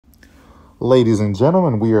Ladies and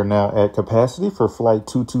gentlemen, we are now at capacity for flight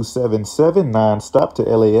 2277 nonstop to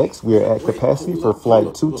LAX. We are at capacity for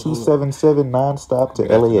flight 2277 nonstop to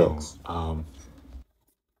Good afternoon. LAX.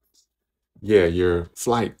 Yeah, your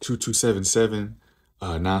flight 2277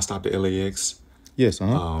 nonstop to LAX. Yes,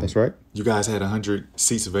 that's right. You guys had 100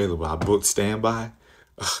 seats available. I booked standby.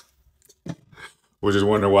 We're just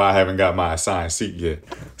wondering why I haven't got my assigned seat yet.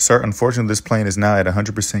 Sir, unfortunately, this plane is now at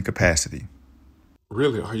 100% capacity.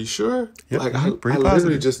 Really? Are you sure? Yep, Like I literally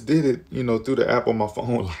positive. just did it, through the app on my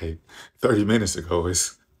phone like 30 minutes ago.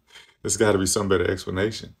 It's got to be some better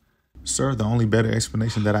explanation. Sir, the only better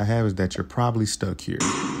explanation that I have is that you're probably stuck here.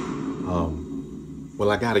 Well,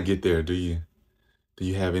 I got to get there. Do you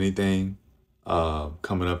have anything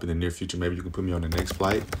coming up in the near future? Maybe you can put me on the next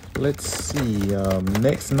flight. Let's see.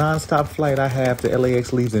 Next nonstop flight I have to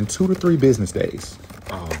LAX leaves in 2 to 3 business days.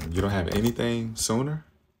 You don't have anything sooner?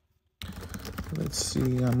 Let's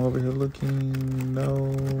see. I'm over here looking.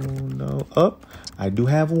 No. Up. I do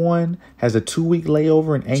have one. Has a 2-week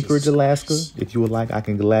layover in Anchorage, Alaska. If you would like, I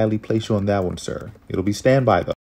can gladly place you on that one, sir. It'll be standby, though.